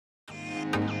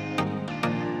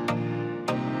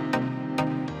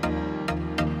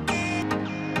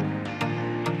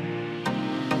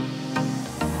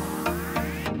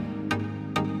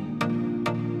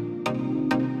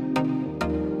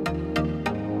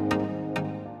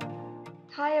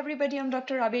Hi everybody, I'm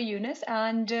Dr. Rabia Younas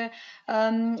and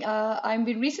I'm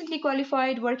been recently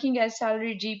qualified working as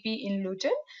salaried GP in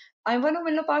Luton. I'm one of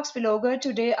Menlo Park's vlogger.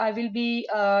 Today I will be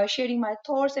sharing my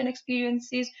thoughts and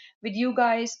experiences with you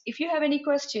guys. If you have any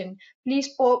question, please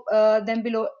pop them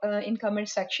below in comment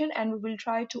section and we will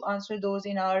try to answer those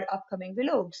in our upcoming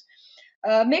vlogs.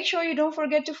 Make sure you don't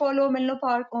forget to follow Menlo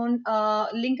Park on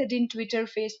LinkedIn, Twitter,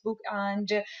 Facebook, and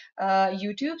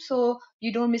YouTube so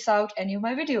you don't miss out any of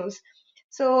my videos.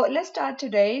 So let's start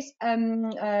today's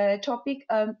topic.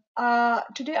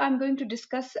 Today I'm going to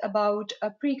discuss about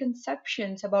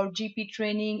preconceptions about GP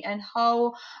training and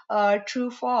how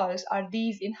true false are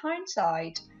these in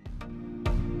hindsight.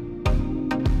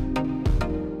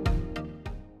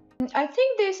 I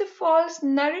think there's a false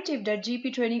narrative that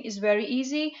GP training is very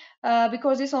easy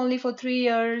because it's only for 3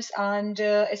 years and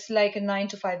it's like a 9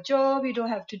 to 5 job. You don't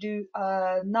have to do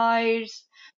nights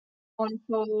on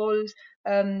calls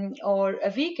or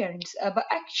weekends. But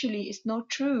actually, it's not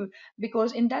true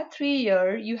because in that 3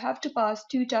 year, you have to pass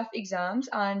two tough exams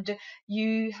and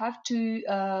you have to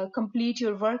complete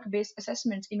your work-based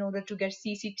assessments in order to get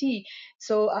CCT.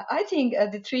 So I think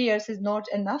the 3 years is not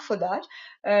enough for that.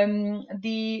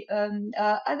 The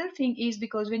other thing is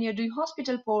because when you're doing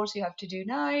hospital posts, you have to do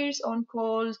nights, on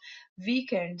calls,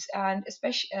 weekends, and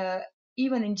especially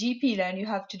even in GP land, you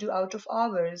have to do out of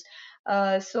hours.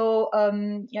 Yeah,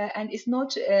 and it's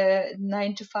not a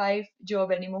 9 to 5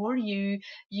 job anymore. You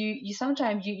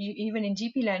sometimes you even in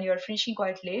GP land you are finishing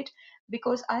quite late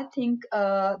because I think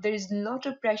there is a lot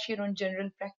of pressure on general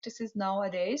practices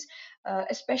nowadays,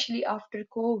 especially after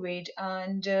COVID,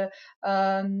 and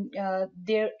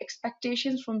their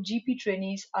expectations from GP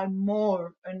trainees are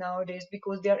more nowadays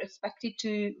because they are expected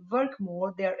to work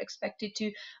more. They are expected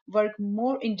to work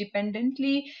more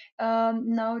independently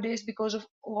nowadays because of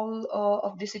all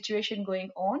of the situation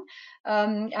going on,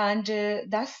 and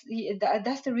that's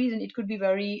the reason it could be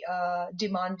very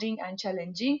demanding and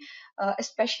challenging,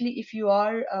 especially if you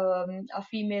are a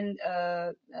female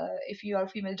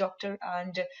doctor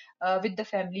and with the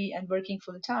family and working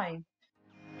full time.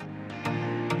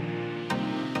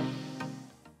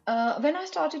 When I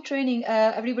started training,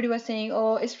 everybody was saying,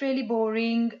 "Oh, it's really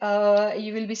boring.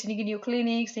 You will be sitting in your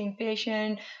clinic, seeing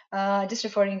patient, just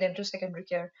referring them to secondary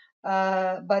care."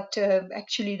 But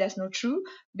actually, that's not true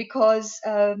because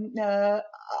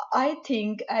I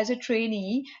think as a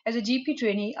trainee, as a GP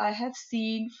trainee, I have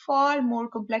seen far more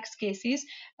complex cases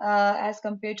as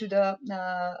compared to the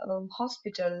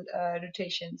hospital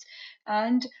rotations.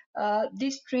 And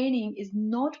this training is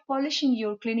not polishing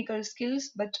your clinical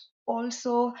skills, but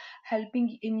also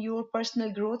helping in your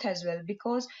personal growth as well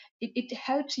because it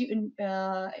helps you in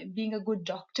being a good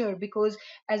doctor because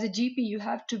as a GP you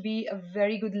have to be a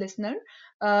very good listener,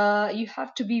 you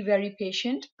have to be very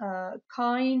patient,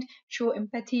 kind, show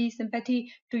empathy,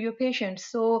 sympathy to your patients.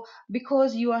 So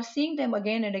because you are seeing them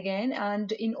again and again,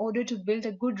 and in order to build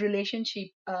a good relationship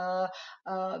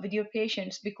with your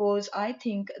patients, because I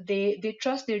think they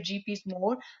trust their GPs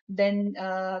more than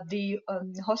the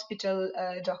hospital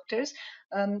doctors.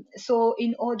 So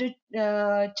in order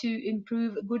to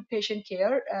improve good patient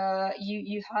care,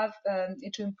 you have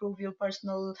to improve your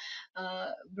personal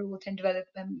growth and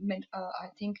development, I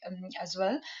think, as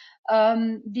well.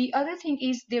 The other thing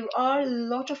is there are a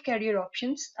lot of career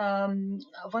options.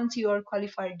 Once you are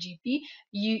qualified GP,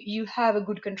 you have a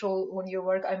good control on your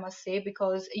work, I must say,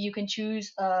 because you can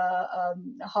choose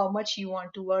how much you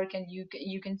want to work, and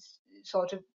you can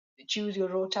sort of choose your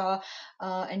rota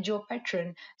and job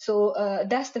pattern. So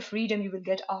that's the freedom you will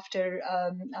get after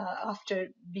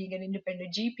being an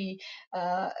independent GP,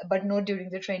 but not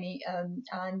during the training.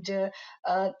 And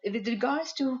with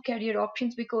regards to career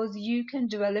options, because you can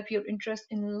develop your interest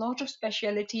in a lot of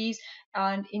specialities,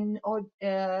 and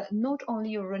not only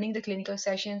you're running the clinical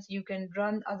sessions, you can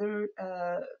run other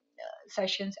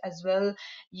sessions as well.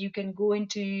 You can go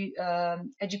into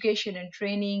education and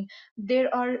training.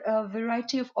 There are a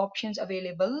variety of options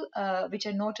available which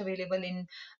are not available in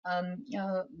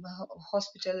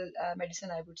hospital medicine,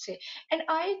 I would say. And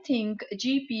I think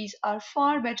GPs are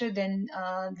far better than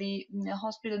the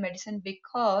hospital medicine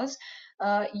because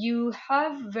you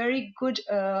have very good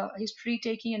history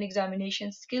taking and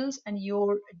examination skills, and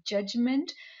your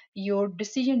judgment, your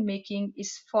decision making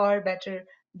is far better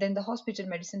than the hospital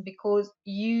medicine because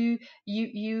you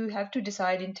have to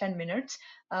decide in 10 minutes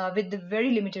with the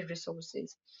very limited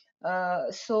resources.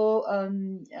 So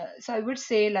I would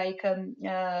say, like,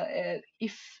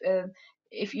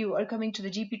 if you are coming to the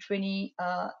GP training,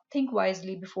 think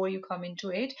wisely before you come into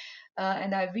it,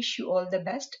 and I wish you all the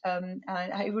best. And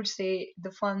I would say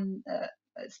the fun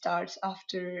starts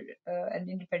after an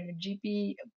independent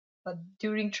GP but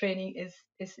during training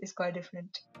is quite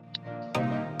different.